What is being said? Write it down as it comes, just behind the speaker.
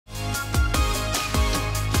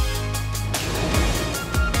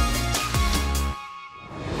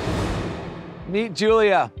Meet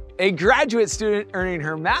Julia, a graduate student earning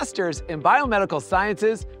her master's in biomedical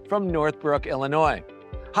sciences from Northbrook, Illinois.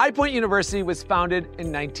 High Point University was founded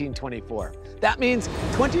in 1924. That means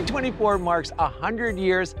 2024 marks 100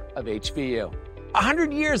 years of HPU.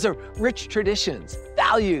 100 years of rich traditions,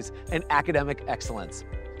 values, and academic excellence.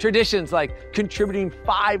 Traditions like contributing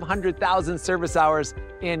 500,000 service hours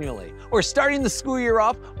annually, or starting the school year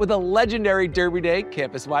off with a legendary Derby Day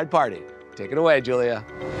campus-wide party. Take it away, Julia.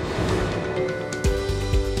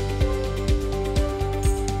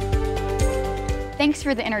 Thanks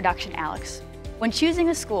for the introduction, Alex. When choosing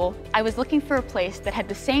a school, I was looking for a place that had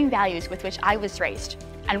the same values with which I was raised,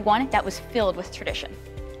 and one that was filled with tradition.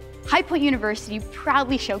 High Point University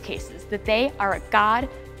proudly showcases that they are a God,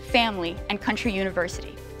 family, and country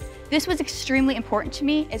university. This was extremely important to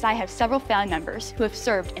me as I have several family members who have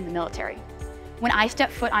served in the military. When I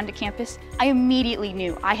stepped foot onto campus, I immediately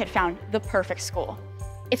knew I had found the perfect school.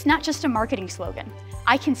 It's not just a marketing slogan.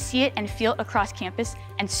 I can see it and feel it across campus,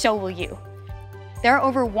 and so will you. There are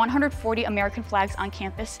over 140 American flags on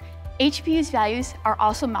campus. HPU's values are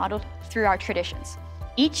also modeled through our traditions.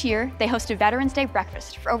 Each year, they host a Veterans Day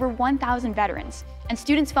breakfast for over 1,000 veterans, and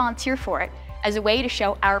students volunteer for it as a way to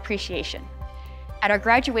show our appreciation. At our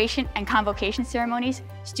graduation and convocation ceremonies,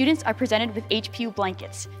 students are presented with HPU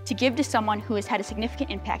blankets to give to someone who has had a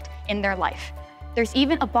significant impact in their life. There's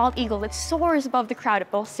even a bald eagle that soars above the crowd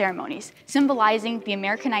at both ceremonies, symbolizing the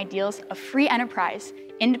American ideals of free enterprise,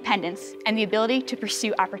 independence, and the ability to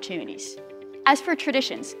pursue opportunities. As for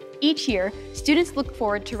traditions, each year, students look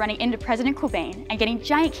forward to running into President Cobain and getting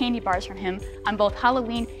giant candy bars from him on both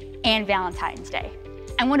Halloween and Valentine's Day.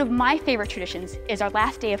 And one of my favorite traditions is our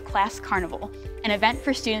last day of class carnival, an event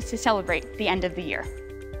for students to celebrate the end of the year.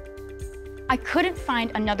 I couldn't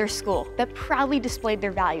find another school that proudly displayed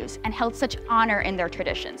their values and held such honor in their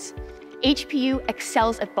traditions. HPU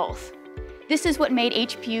excels at both. This is what made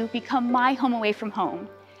HPU become my home away from home,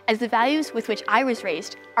 as the values with which I was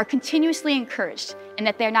raised are continuously encouraged and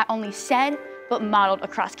that they're not only said, but modeled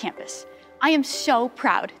across campus. I am so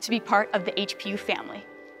proud to be part of the HPU family.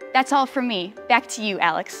 That's all from me. Back to you,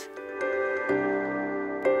 Alex.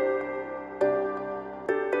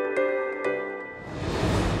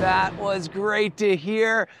 That was great to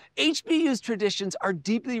hear. HPU's traditions are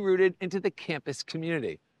deeply rooted into the campus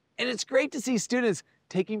community. And it's great to see students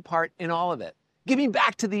taking part in all of it, giving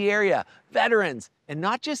back to the area, veterans, and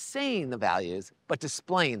not just saying the values, but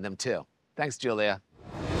displaying them too. Thanks, Julia.